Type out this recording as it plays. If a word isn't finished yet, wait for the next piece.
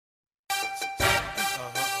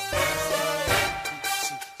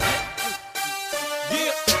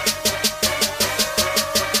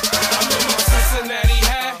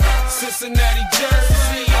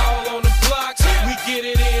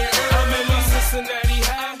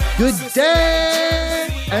Good day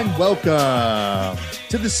and welcome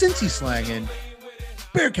to the Cincy Slangin'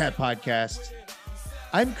 Bearcat Podcast.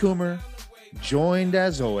 I'm Coomer, joined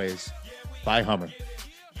as always by Hummer.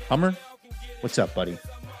 Hummer, what's up, buddy?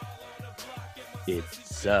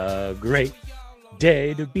 It's a great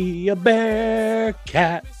day to be a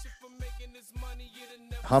Bearcat.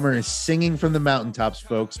 Hummer is singing from the mountaintops,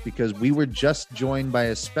 folks, because we were just joined by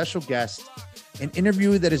a special guest, an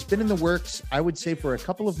interview that has been in the works, I would say, for a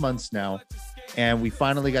couple of months now, and we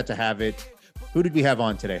finally got to have it. Who did we have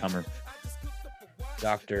on today, Hummer?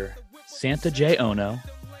 Dr. Santa J. Ono,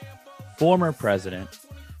 former president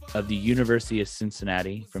of the University of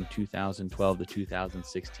Cincinnati from 2012 to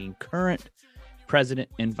 2016, current president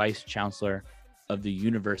and vice chancellor of the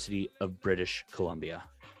University of British Columbia.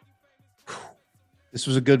 This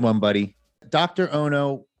was a good one, buddy. Dr.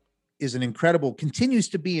 Ono is continues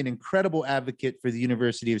to be an incredible advocate for the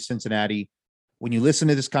University of Cincinnati. When you listen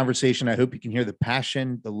to this conversation, I hope you can hear the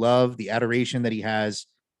passion, the love, the adoration that he has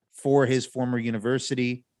for his former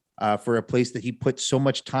university, for a place that he put so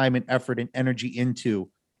much time and effort and energy into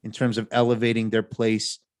in terms of elevating their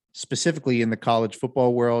place, specifically in the college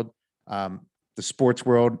football world, the sports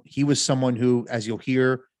world. He was someone who, as you'll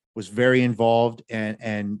hear, was very involved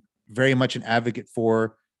and very much an advocate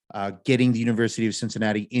for getting the University of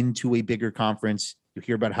Cincinnati into a bigger conference. You'll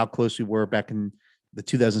hear about how close we were back in the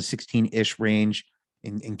 2016-ish range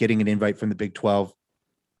in getting an invite from the Big 12.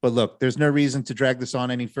 But look, there's no reason to drag this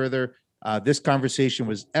on any further. This conversation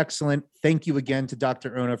was excellent. Thank you again to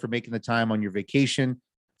Dr. Ono for making the time on your vacation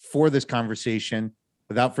for this conversation.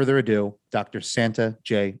 Without further ado, Dr. Santa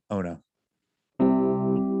J. Ono.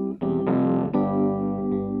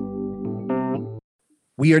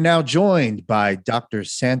 We are now joined by Dr.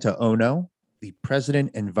 Santa Ono, the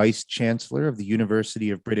president and vice chancellor of the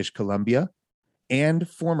University of British Columbia and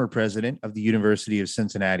former president of the University of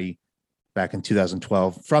Cincinnati back in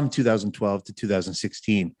 2012, from 2012 to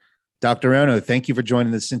 2016. Dr. Ono, thank you for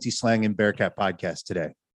joining the Cincy Slangin' Bearcat Podcast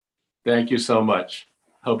today. Thank you so much.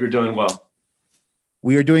 Hope you're doing well.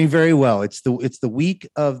 We are doing very well. It's the week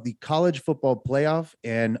of the college football playoff,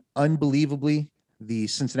 and unbelievably, the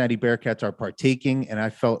Cincinnati Bearcats are partaking, and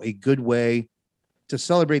I felt a good way to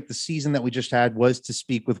celebrate the season that we just had was to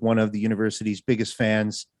speak with one of the university's biggest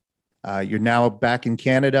fans. You're now back in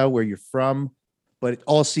Canada, where you're from, but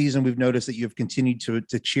all season we've noticed that you've continued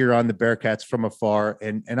to cheer on the Bearcats from afar,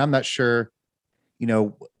 and I'm not sure,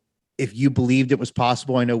 if you believed it was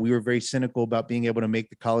possible. I know we were very cynical about being able to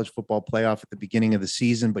make the college football playoff at the beginning of the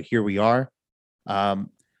season, but here we are.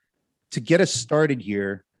 To get us started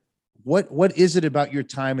here, what is it about your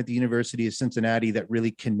time at the University of Cincinnati that really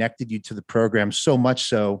connected you to the program so much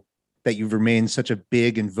so that you've remained such a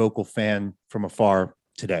big and vocal fan from afar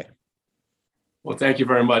today? Well, thank you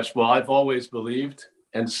very much. Well, I've always believed,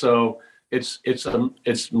 and so it's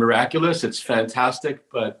miraculous, it's fantastic,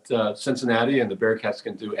 but Cincinnati and the Bearcats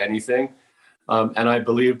can do anything, and I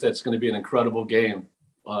believe that's going to be an incredible game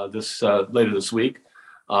later this week,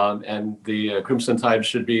 and the Crimson Tide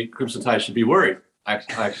should be worried.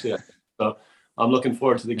 Actually, so I'm looking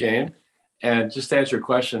forward to the game. And just to answer your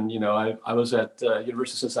question, I was at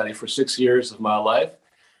University of Cincinnati for 6 years of my life,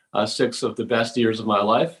 6 of the best years of my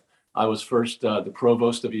life. I was first the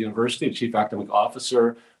provost of the university, the chief academic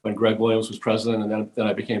officer when Greg Williams was president, and then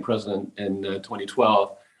I became president in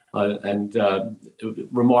 2012.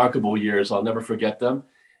 Remarkable years, I'll never forget them.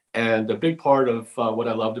 And a big part of what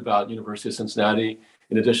I loved about University of Cincinnati,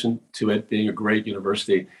 in addition to it being a great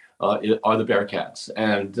university, are the Bearcats.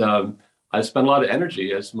 And I spent a lot of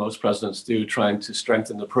energy, as most presidents do, trying to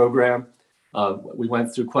strengthen the program. We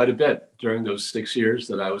went through quite a bit during those 6 years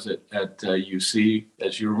that I was at UC.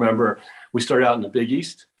 As you remember, we started out in the Big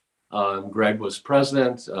East. Greg was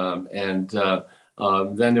president, and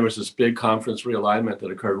then there was this big conference realignment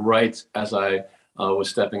that occurred right as I was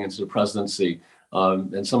stepping into the presidency.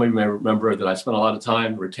 And some of you may remember that I spent a lot of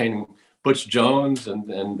time retaining Butch Jones and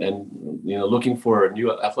looking for a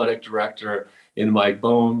new athletic director in Mike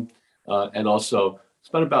Bohn, and also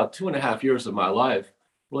spent about 2.5 years of my life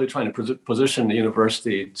really trying to position the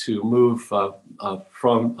university to move from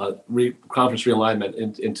conference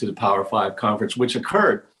realignment into the Power Five conference, which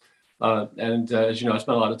occurred. And as you know, I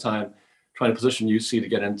spent a lot of time trying to position UC to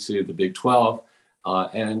get into the Big 12,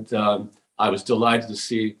 and I was delighted to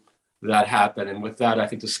see that happen. And with that, I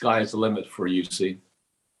think the sky is the limit for UC.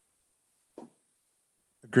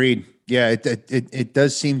 Agreed. Yeah, it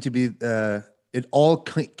does seem to be. It all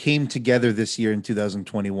came together this year in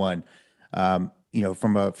 2021.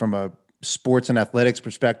 From a sports and athletics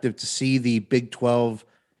perspective, to see the Big 12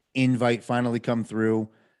 invite finally come through,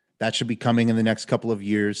 that should be coming in the next couple of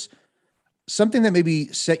years. something that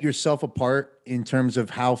maybe set yourself apart in terms of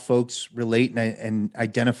how folks relate and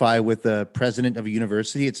identify with the president of a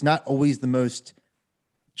university? It's not always the most,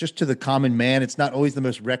 just to the common man, it's not always the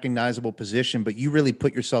most recognizable position, but you really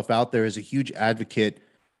put yourself out there as a huge advocate.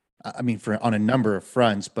 I mean, for on a number of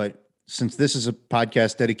fronts, but since this is a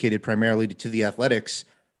podcast dedicated primarily to the athletics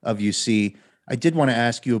of UC, I did want to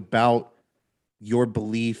ask you about your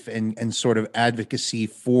belief and sort of advocacy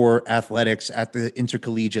for athletics at the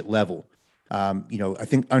intercollegiate level. I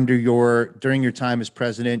think during your time as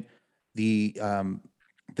president, the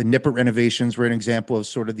Nippert renovations were an example of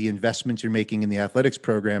sort of the investments you're making in the athletics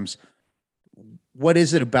programs. What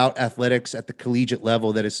is it about athletics at the collegiate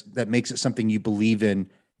level that makes it something you believe in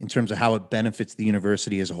terms of how it benefits the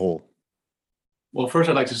university as a whole? Well, first,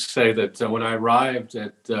 I'd like to say that when I arrived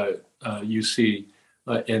at UC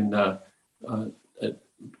in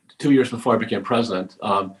 2 years before I became president,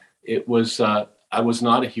 I was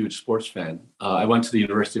not a huge sports fan. I went to the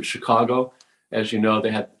University of Chicago. As you know,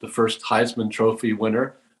 they had the first Heisman Trophy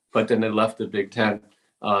winner, but then they left the Big Ten,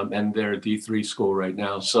 and they're a D3 school right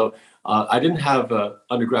now. So I didn't have an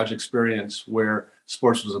undergraduate experience where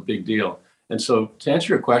sports was a big deal. And so to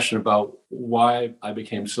answer your question about why I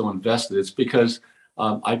became so invested, it's because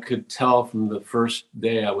I could tell from the first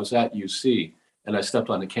day I was at UC and I stepped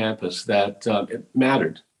on the campus that it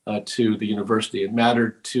mattered to the university. It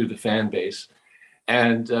mattered to the fan base.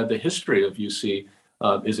 And the history of UC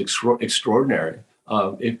is extraordinary.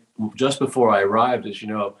 Just before I arrived, as you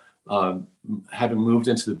know, having moved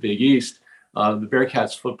into the Big East, the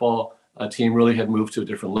Bearcats football team really had moved to a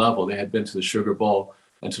different level. They had been to the Sugar Bowl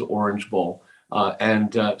and to the Orange Bowl.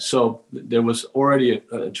 So there was already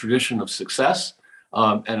a tradition of success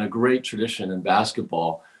and a great tradition in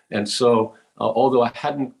basketball. And so although I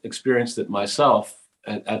hadn't experienced it myself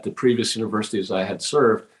at the previous universities I had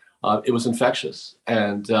served, it was infectious.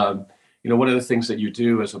 And, one of the things that you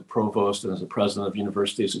do as a provost and as a president of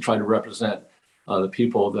university is to try to represent the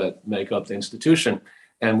people that make up the institution.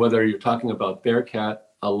 And whether you're talking about Bearcat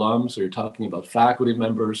alums or you're talking about faculty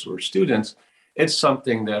members or students, it's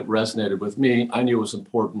something that resonated with me. I knew it was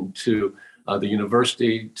important to the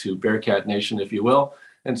university, to Bearcat Nation, if you will.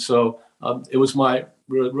 And so it was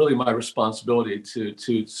really my responsibility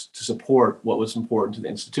to support what was important to the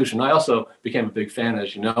institution. I also became a big fan,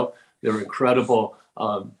 as you know. There were incredible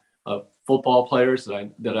football players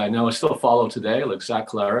that I know I still follow today, like Zach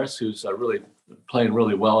Collaros, who's really playing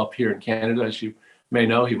really well up here in Canada. As you may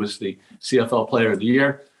know, he was the CFL Player of the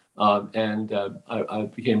Year. I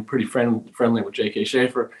became pretty friendly with J.K.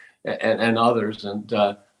 Schaefer and others. And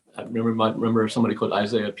I remember somebody called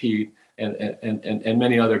Isaiah Pete and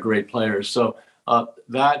many other great players. So I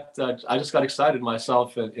just got excited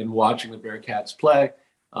myself in watching the Bearcats play,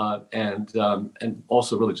 and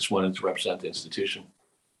also really just wanted to represent the institution.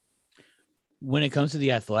 When it comes to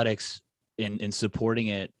the athletics and supporting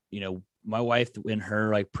it, my wife, in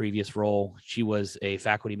her previous role, she was a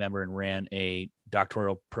faculty member and ran a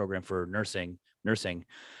doctoral program for nursing.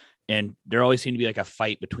 And there always seemed to be a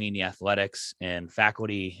fight between the athletics and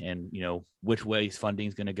faculty and, which way funding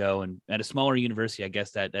is going to go. And at a smaller university, I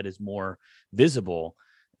guess that is more visible.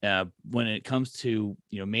 When it comes to,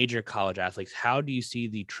 major college athletes, how do you see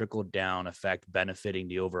the trickle down effect benefiting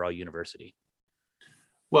the overall university?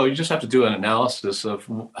 Well, you just have to do an analysis of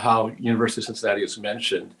how University of Cincinnati is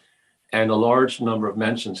mentioned. And a large number of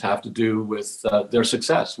mentions have to do with their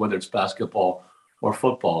success, whether it's basketball or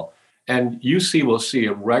football. And UC will see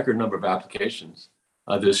a record number of applications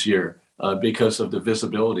this year because of the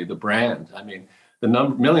visibility, the brand. I mean,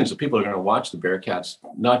 millions of people are going to watch the Bearcats,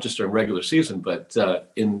 not just during regular season, but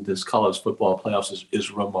in this college football playoffs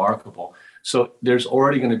is remarkable. So there's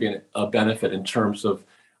already going to be a benefit in terms of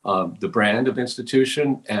the brand of the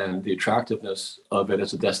institution and the attractiveness of it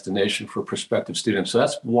as a destination for prospective students. So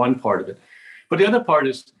that's one part of it. But the other part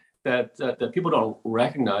is that people don't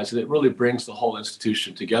recognize that it really brings the whole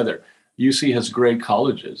institution together. UC has great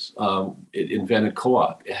colleges. It invented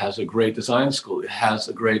co-op. It has a great design school. It has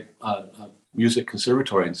a great music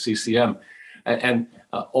conservatory and CCM. And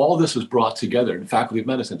all this is brought together. The Faculty of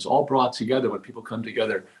Medicine, it's all brought together when people come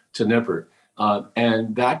together to Nippert.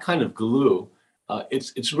 And that kind of glue,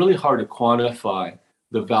 it's really hard to quantify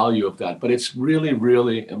the value of that, but it's really,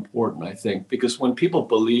 really important, I think, because when people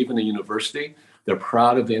believe in a university, they're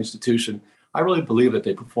proud of the institution. I really believe that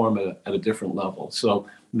they perform at a different level. So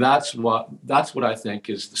that's what I think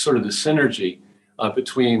is sort of the synergy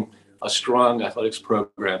between a strong athletics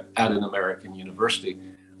program at an American university.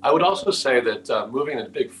 I would also say that moving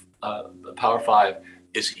into big Power Five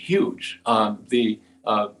is huge. The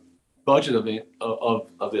budget of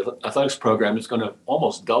the athletics program is going to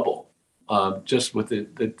almost double just with the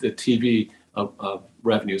TV of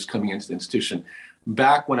revenues coming into the institution.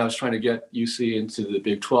 Back when I was trying to get UC into the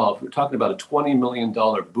Big 12, we're talking about a $20 million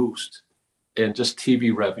boost in just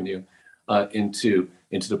TV revenue into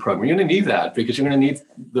the program. You're going to need that because you're going to need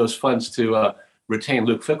those funds to retain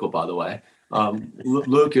Luke Fickell, by the way.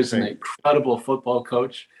 Luke is an incredible football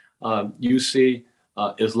coach. UC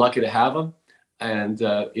is lucky to have him. And,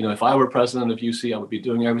 if I were president of UC, I would be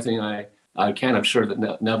doing everything I can. I'm sure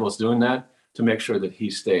that Neville's doing that to make sure that he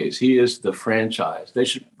stays. He is the franchise. They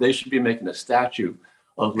should be making a statue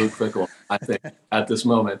of Luke Fickell, I think, at this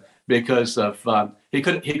moment, because of he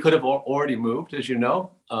could have already moved, as you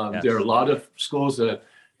know. Yes. There are a lot of schools that have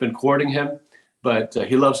been courting him, but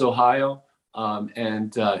he loves Ohio,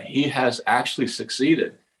 and he has actually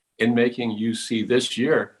succeeded in making UC this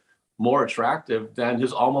year more attractive than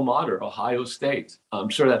his alma mater, Ohio State. I'm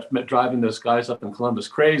sure that's driving those guys up in Columbus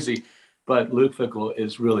crazy, but Luke Fickell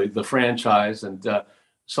is really the franchise, and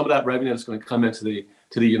some of that revenue that's going to come into the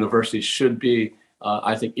university should be,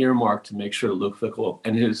 I think, earmarked to make sure that Luke Fickell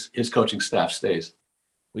and his coaching staff stays.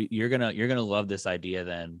 You're gonna love this idea.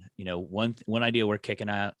 Then, one idea we're kicking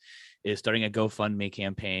out is starting a GoFundMe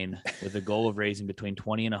campaign with the goal of raising between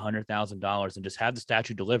 $20,000 and $100,000, and just have the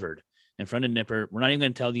statue delivered in front of Nippert. We're not even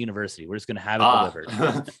going to tell the university. We're just going to have it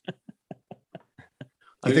delivered.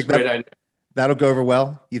 You think that'll go over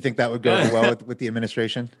well? You think that would go over well with the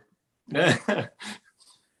administration?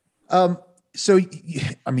 So, you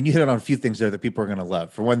hit on a few things there that people are going to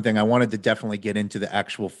love. For one thing, I wanted to definitely get into the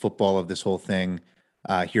actual football of this whole thing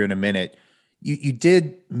here in a minute. You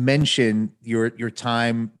did mention your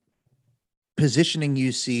time positioning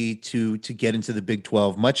UC to get into the Big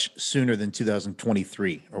 12 much sooner than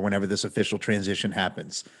 2023 or whenever this official transition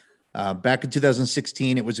happens. Back in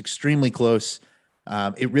 2016, it was extremely close.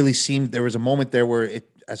 It really seemed there was a moment there where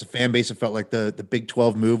as a fan base, it felt like the Big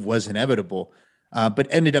 12 move was inevitable, but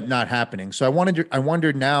ended up not happening. So I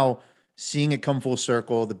wondered now, seeing it come full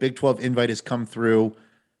circle, the Big 12 invite has come through,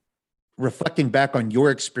 reflecting back on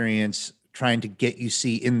your experience trying to get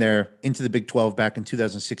UC into the Big 12 back in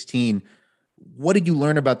 2016. What did you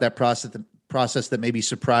learn about that process that maybe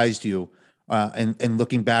surprised you? And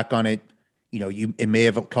looking back on it, it may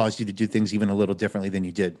have caused you to do things even a little differently than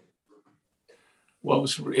you did. Well,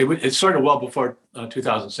 it started well before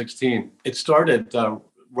 2016. It started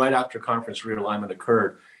right after conference realignment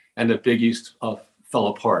occurred, and the Big East fell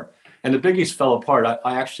apart. And the Big East fell apart.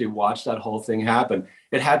 I actually watched that whole thing happen.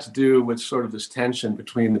 It had to do with sort of this tension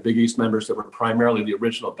between the Big East members that were primarily the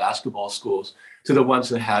original basketball schools to the ones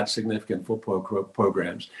that had significant football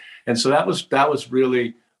programs. And so that was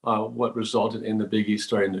really what resulted in the Big East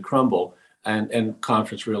starting to crumble and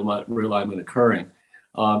conference realignment occurring.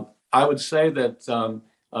 I would say that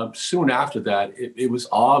soon after that, it was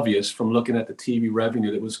obvious from looking at the TV revenue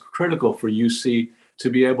that it was critical for UC to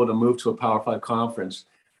be able to move to a Power 5 conference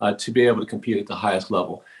to be able to compete at the highest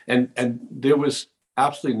level. And there was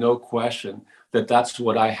absolutely no question that that's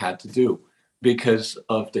what I had to do because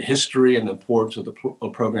of the history and the importance of the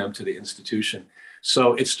program to the institution.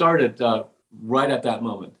 So it started right at that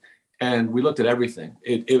moment. And we looked at everything.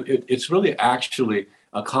 It's really actually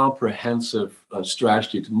a comprehensive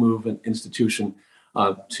strategy to move an institution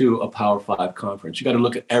to a Power 5 conference. You got to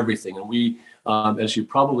look at everything. And we, as you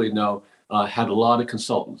probably know, had a lot of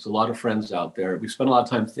consultants, a lot of friends out there. We spent a lot of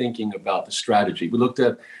time thinking about the strategy. We looked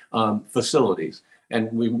at facilities.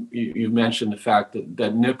 And you mentioned the fact that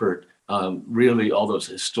Nippert, really, although it's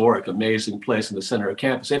a historic, amazing place in the center of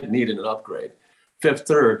campus, it needed an upgrade. Fifth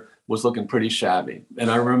Third was looking pretty shabby. And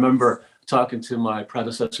I remember talking to my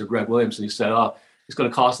predecessor, Greg Williams, and he said, it's going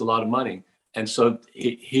to cost a lot of money. And so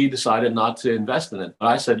he decided not to invest in it. But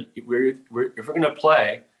I said, if we're going to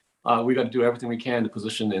play, we got to do everything we can to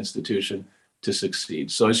position the institution to succeed.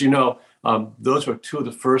 So as you know, those were two of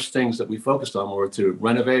the first things that we focused on were to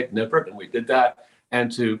renovate Nippert, and we did that, and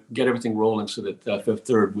to get everything rolling so that Fifth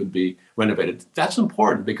Third would be renovated. That's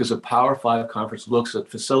important because a Power 5 conference looks at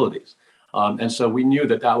facilities. And so we knew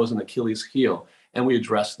that was an Achilles heel, and we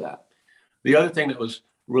addressed that. The other thing that was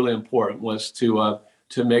really important was to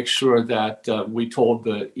make sure that we told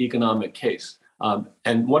the economic case. And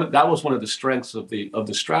that was one of the strengths of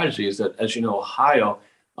the strategy is that, as you know, Ohio,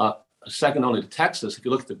 second only to Texas, if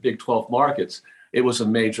you look at the Big 12 markets, it was a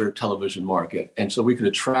major television market. And so we could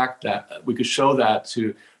attract that. We could show that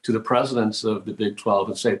to the presidents of the Big 12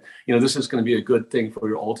 and say, this is going to be a good thing for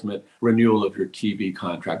your ultimate renewal of your TV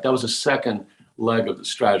contract. That was the second leg of the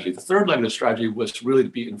strategy. The third leg of the strategy was really to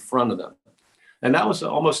be in front of them. And that was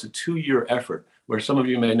almost a 2-year effort where some of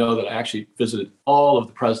you may know that I actually visited all of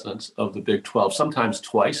the presidents of the Big 12, sometimes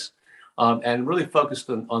twice, and really focused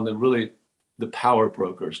on the really the power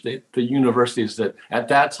brokers, the universities that at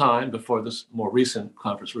that time, before this more recent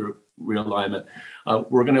conference realignment,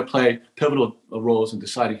 were going to play pivotal roles in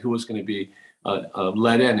deciding who was going to be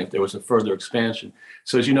let in if there was a further expansion.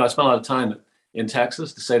 So as you know, I spent a lot of time in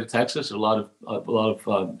Texas, the state of Texas. A lot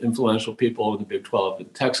of influential people in the Big 12 in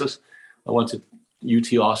Texas. I went to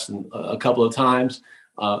UT Austin a couple of times.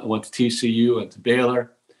 I went to TCU and to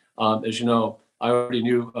Baylor. As you know, I already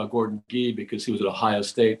knew Gordon Gee because he was at Ohio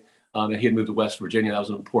State, and he had moved to West Virginia. That was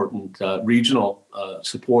an important regional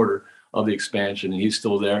supporter of the expansion, and he's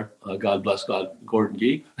still there. God bless Gordon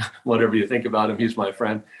Gee. Whatever you think about him, he's my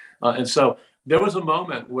friend. And so there was a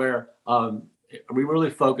moment where we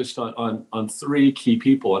really focused on three key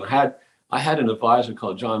people, and I had an advisor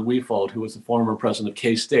called John Weefald, who was the former president of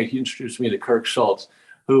K-State. He introduced me to Kirk Schultz,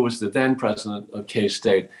 who was the then president of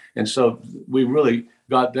K-State. And so we really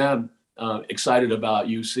got them excited about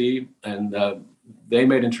UC, and they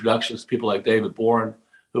made introductions to people like David Boren,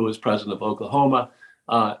 who was president of Oklahoma,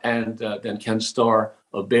 and then Ken Starr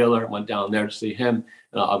of Baylor went down there to see him,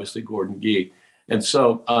 and obviously Gordon Gee. And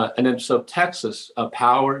so, so Texas,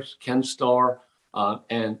 Powers, Ken Starr,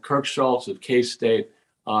 and Kirk Schultz of K-State,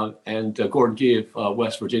 and Gordon Gee of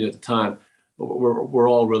West Virginia at the time were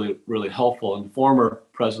all really, really helpful. And the former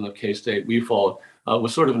president of K-State, Weefald,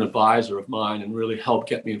 was sort of an advisor of mine and really helped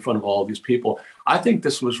get me in front of all of these people. I think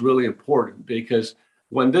this was really important because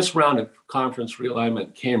when this round of conference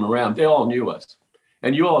realignment came around, they all knew us.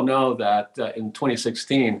 And you all know that in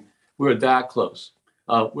 2016, we were that close.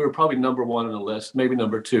 We were probably number one on the list, maybe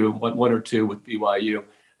number two, one or two with BYU.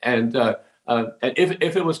 And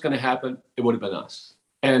if it was going to happen, it would have been us.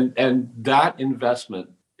 And that investment,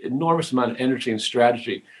 enormous amount of energy and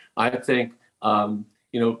strategy, I think,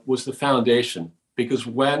 was the foundation. Because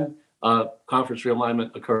when conference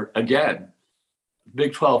realignment occurred again,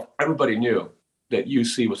 Big 12, everybody knew that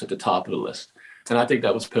UC was at the top of the list. And I think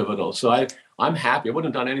that was pivotal. So I'm happy. I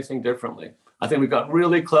wouldn't have done anything differently. I think we got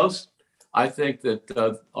really close. I think that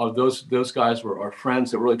those guys were our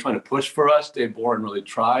friends that were really trying to push for us. Dave Boren really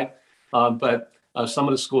tried. But some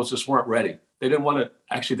of the schools just weren't ready. They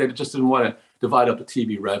just didn't want to divide up the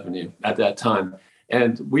TV revenue at that time.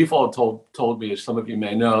 And we've all told me, as some of you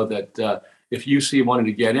may know, that if UC wanted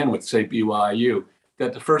to get in with, say, BYU,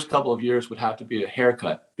 that the first couple of years would have to be a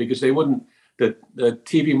haircut because the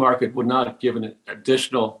TV market would not give an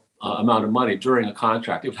additional amount of money during a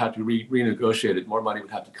contract. It would have to be renegotiated. More money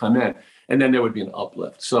would have to come in, and then there would be an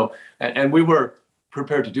uplift. So, and we were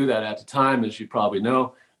prepared to do that at the time, as you probably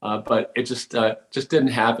know, but it just didn't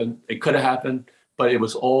happen. It could have happened, but it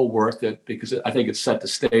was all worth it because I think it set the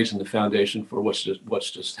stage and the foundation for what's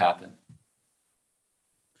just happened.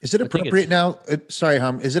 Is it appropriate now? Sorry,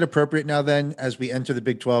 Hum. Is it appropriate now then, as we enter the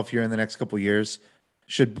Big 12 here in the next couple of years?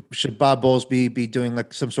 Should Bob Bowlesby be doing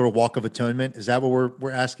like some sort of walk of atonement? Is that what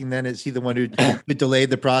we're asking then? Is he the one who delayed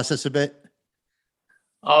the process a bit?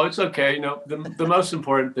 Oh, it's okay. The most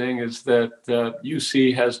important thing is that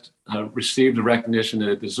UC has received the recognition that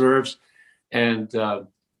it deserves, and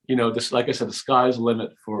this, like I said, the sky's the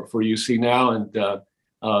limit for UC now,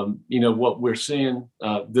 and what we're seeing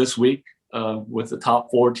this week with the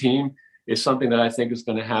top 4 team is something that I think is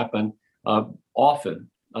going to happen often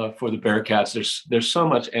for the Bearcats. There's so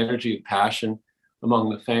much energy and passion among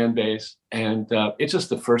the fan base, and it's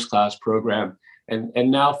just a first-class program.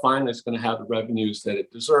 And now finally, it's going to have the revenues that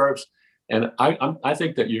it deserves. And I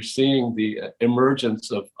think that you're seeing the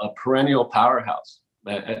emergence of a perennial powerhouse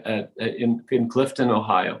in Clifton,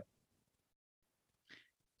 Ohio.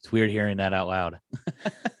 It's weird hearing that out loud.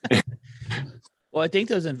 Well, I think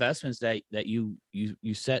those investments that you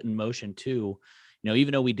set in motion too,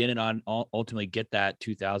 even though we didn't ultimately get that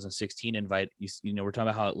 2016 invite, we're talking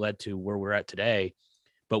about how it led to where we're at today,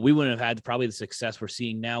 but we wouldn't have had probably the success we're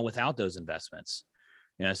seeing now without those investments.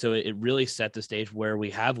 So it really set the stage where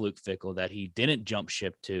we have Luke Fickell, that he didn't jump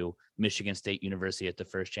ship to Michigan State University at the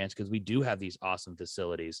first chance, because we do have these awesome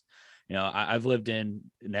facilities. I've lived in,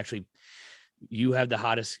 and actually you have the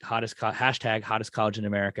hottest college in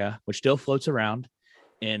America, which still floats around.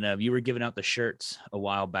 And you were giving out the shirts a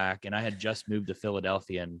while back, and I had just moved to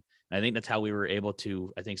Philadelphia. And I think that's how we were able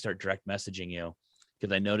to, start direct messaging you,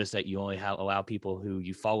 because I noticed that you only allow people who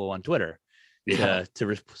you follow on Twitter to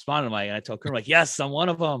respond to my, and I told Kurt, yes, I'm one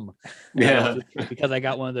of them. Yeah. Because I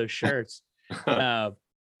got one of those shirts. And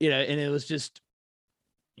it was just,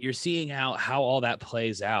 you're seeing how all that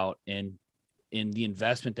plays out in the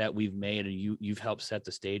investment that we've made, and you've helped set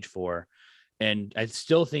the stage for. And I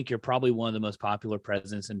still think you're probably one of the most popular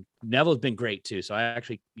presidents, and Neville's been great too. So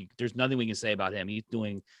there's nothing we can say about him. He's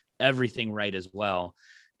doing everything right as well.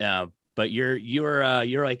 but you're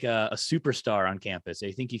like a superstar on campus.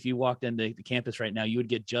 I think if you walked into the campus right now, you would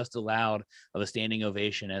get just as loud of a standing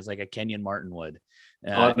ovation as like a Kenyon Martin would.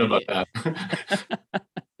 I don't know about that.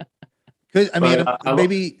 I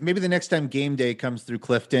mean, maybe the next time game day comes through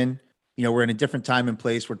Clifton, we're in a different time and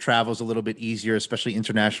place where travel's a little bit easier, especially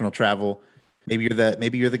international travel. Maybe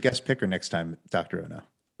you're the guest picker next time, Dr. Ono.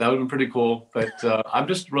 That would have been pretty cool. But I'm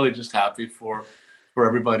really happy for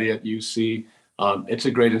everybody at UC. It's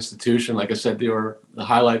a great institution. Like I said, the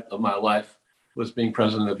highlight of my life was being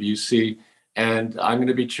president of UC, and I'm going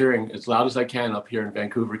to be cheering as loud as I can up here in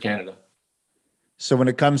Vancouver, Canada. So when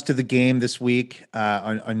it comes to the game this week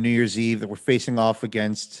on New Year's Eve, that we're facing off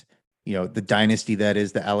against, the dynasty that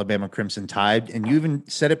is the Alabama Crimson Tide, and you even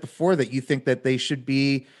said it before that you think that they should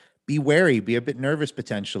be wary, be a bit nervous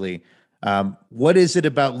potentially. What is it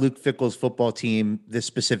about Luke Fickell's football team, this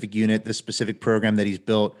specific unit, this specific program that he's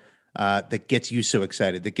built, that gets you so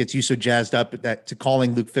excited, that gets you so jazzed up to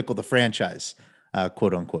calling Luke Fickell the franchise,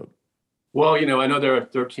 quote unquote? Well, I know they're a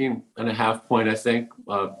 13.5 point, I think,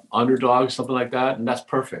 underdog, something like that. And that's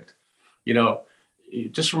perfect.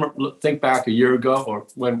 Just think back a year ago, or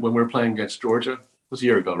when we were playing against Georgia. It was a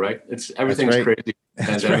year ago, right? Everything's right. crazy.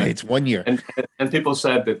 That's right. It's 1 year. And people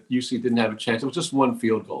said that UC didn't have a chance. It was just one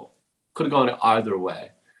field goal. Could have gone either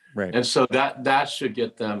way. Right. And so that should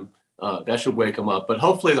get them, that should wake them up. But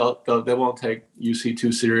hopefully they won't take UC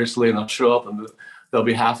too seriously, and they'll show up and they'll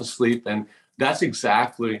be half asleep. And that's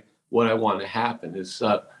exactly what I want to happen. Is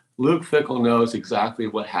Luke Fickell knows exactly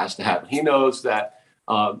what has to happen. He knows that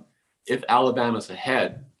if Alabama's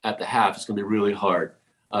ahead at the half, it's going to be really hard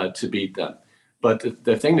to beat them. But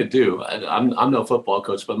the thing to do, I'm no football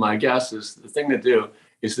coach, but my guess is the thing to do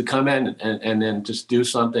is to come in and then just do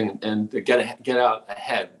something and to get out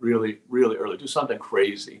ahead really, really early. Do something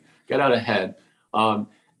crazy. Get out ahead, and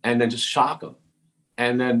then just shock them.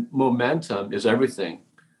 And then momentum is everything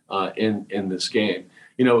in this game.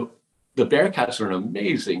 The Bearcats are an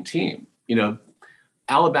amazing team.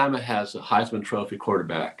 Alabama has a Heisman Trophy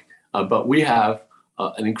quarterback, but we have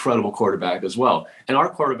an incredible quarterback as well. And our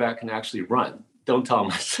quarterback can actually run. Don't tell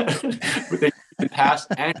him I said it. But they can pass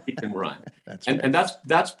and he can run. And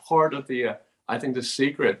that's part of the I think the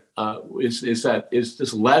secret is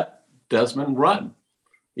just let Desmond run.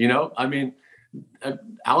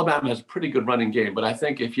 Alabama has a pretty good running game, but I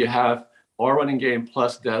think if you have our running game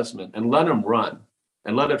plus Desmond and let him run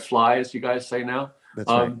and let it fly, as you guys say now, that's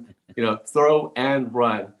right. Throw and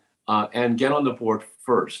run and get on the board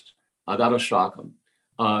first. That'll shock them.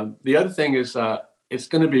 The other thing is it's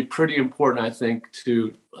going to be pretty important, I think,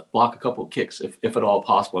 to block a couple of kicks if at all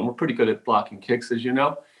possible. And we're pretty good at blocking kicks, as you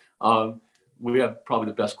know. We have probably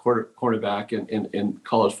the best cornerback in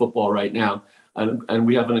college football right now. And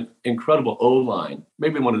we have an incredible O-line,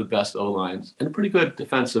 maybe one of the best O-lines, and a pretty good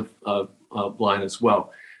defensive line as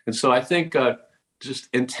well. And so I think just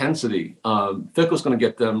intensity, Fickell's going to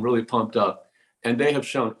get them really pumped up. And they have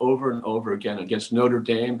shown over and over again against Notre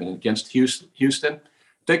Dame and against Houston,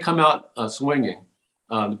 they come out swinging.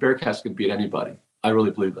 The Bearcats can beat anybody. I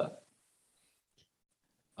really believe that.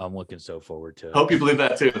 I'm looking so forward to it. Hope you believe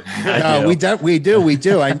that too. No, we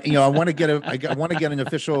do. I want to get an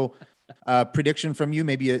official prediction from you,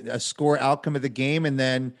 maybe a score outcome of the game, and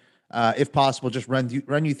then if possible, just run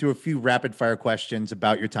you through a few rapid fire questions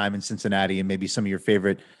about your time in Cincinnati and maybe some of your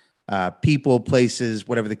favorite people, places,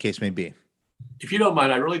 whatever the case may be. If you don't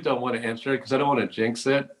mind, I really don't want to answer it because I don't want to jinx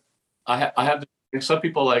it. I have some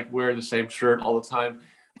people like wear the same shirt all the time.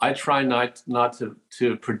 I try not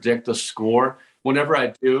to predict a score. Whenever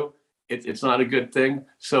I do, it's not a good thing.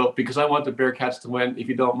 So because I want the Bearcats to win, if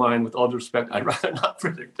you don't mind, with all due respect, I'd rather not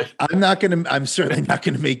predict it. I'm certainly not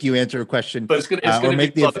going to make you answer a question, but it's going to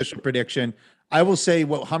make the official prediction. I will say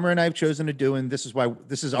what Hummer and I have chosen to do, and this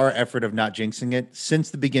is our effort of not jinxing it since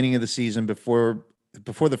the beginning of the season, before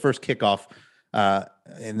the first kickoff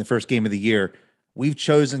in the first game of the year. We've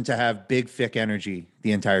chosen to have big, thick energy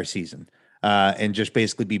the entire season and just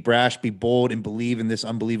basically be brash, be bold, and believe in this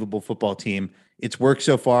unbelievable football team. It's worked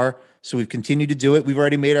so far, so we've continued to do it. We've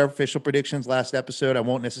already made our official predictions last episode. I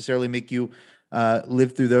won't necessarily make you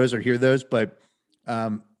live through those or hear those, but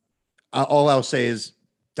all I'll say is,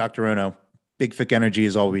 Dr. Ono, big, thick energy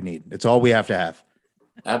is all we need. It's all we have to have.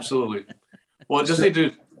 Absolutely. Well, just need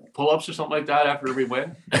to pull-ups or something like that after every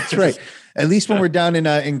win. That's right. At least when we're down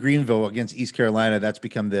in Greenville against East Carolina, that's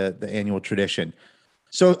become the annual tradition.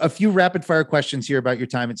 So a few rapid fire questions here about your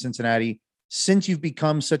time at Cincinnati. Since you've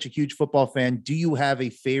become such a huge football fan, do you have a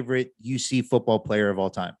favorite UC football player of all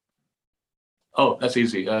time? Oh, that's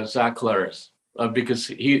easy. Zach Collaros, because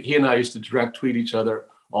he and I used to direct tweet each other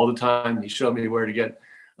all the time. He showed me where to get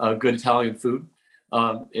good Italian food.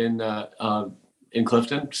 in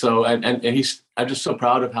Clifton. So and I'm just so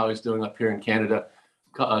proud of how he's doing up here in Canada.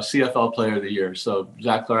 CFL Player of the Year. So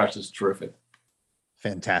Zach Collaros is terrific.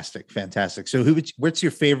 Fantastic. So what's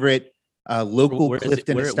your favorite local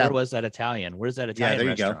Clifton establishment? Where was that Italian? Where's that Italian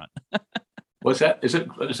restaurant? What's that? Is it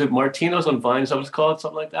Martino's on Vine? Is that what it's called?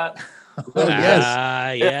 Something like that? Oh,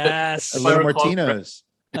 yes. Yes. A little Martino's.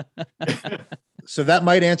 So that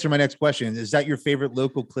might answer my next question. Is that your favorite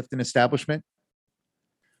local Clifton establishment?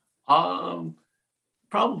 Probably.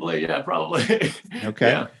 Yeah, probably.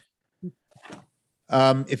 Okay.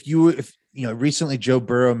 Yeah. If recently Joe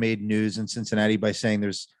Burrow made news in Cincinnati by saying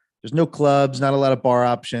there's no clubs, not a lot of bar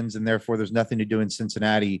options, and therefore there's nothing to do in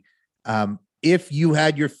Cincinnati. If you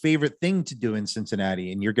had your favorite thing to do in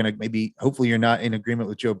Cincinnati, and you're going to hopefully you're not in agreement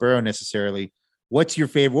with Joe Burrow necessarily, what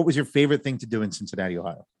was your favorite thing to do in Cincinnati,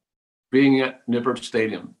 Ohio? Being at Nippert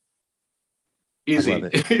Stadium. Easy.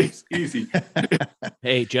 It's easy.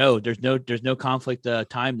 Hey, Joe, there's no conflict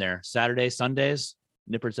time there. Saturday, Sundays,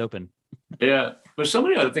 Nippert's open. Yeah, there's so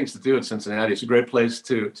many other things to do in Cincinnati. It's a great place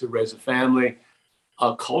to raise a family.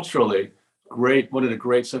 Culturally, one of the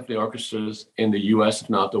great symphony orchestras in the U.S., if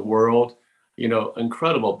not the world.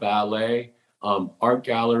 Incredible ballet, art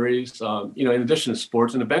galleries. In addition to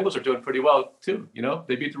sports, and the Bengals are doing pretty well too.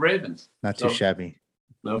 They beat the Ravens. Not too shabby.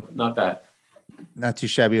 No, not bad. Not too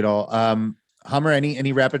shabby at all. Hummer,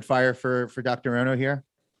 any rapid fire for Dr. Ono here?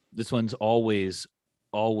 This one's always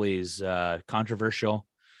controversial.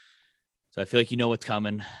 So I feel like you know what's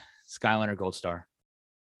coming. Skyline or Gold Star?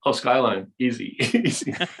 Oh, Skyline, easy.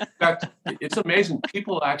 In fact, it's amazing.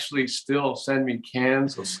 People actually still send me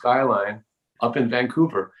cans of Skyline up in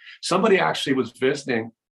Vancouver. Somebody actually was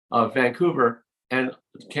visiting Vancouver and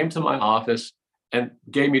came to my office and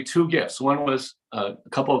gave me two gifts. One was a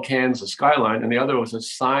couple of cans of Skyline, and the other was a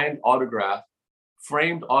signed autograph,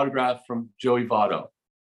 framed autograph from Joey Votto.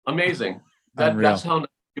 Amazing. That's how nice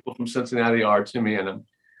people from Cincinnati are to me, and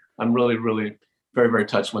I'm really, really very, very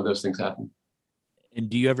touched when those things happen. And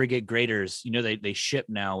do you ever get graders? They ship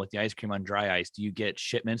now with the ice cream on dry ice. Do you get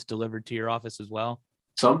shipments delivered to your office as well?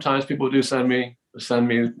 Sometimes people do send me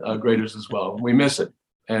graders as well. We miss it,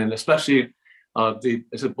 and especially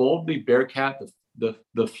is it Boldly Bearcat,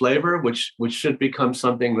 the flavor, which should become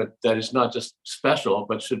something that is not just special,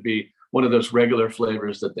 but should be one of those regular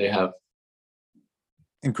flavors that they have.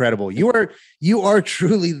 Incredible. You are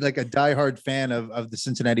truly like a diehard fan of the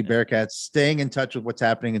Cincinnati Bearcats, staying in touch with what's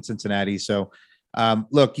happening in Cincinnati. So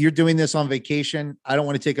look, you're doing this on vacation. I don't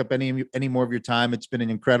want to take up any more of your time. It's been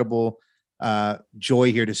an incredible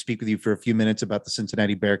joy here to speak with you for a few minutes about the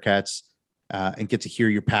Cincinnati Bearcats and get to hear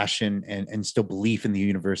your passion and still belief in the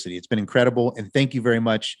university. It's been incredible. And thank you very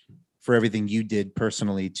much for everything you did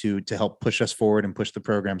personally to help push us forward and push the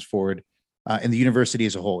programs forward and the university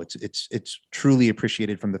as a whole. It's truly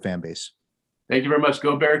appreciated from the fan base. Thank you very much.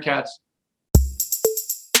 Go Bearcats.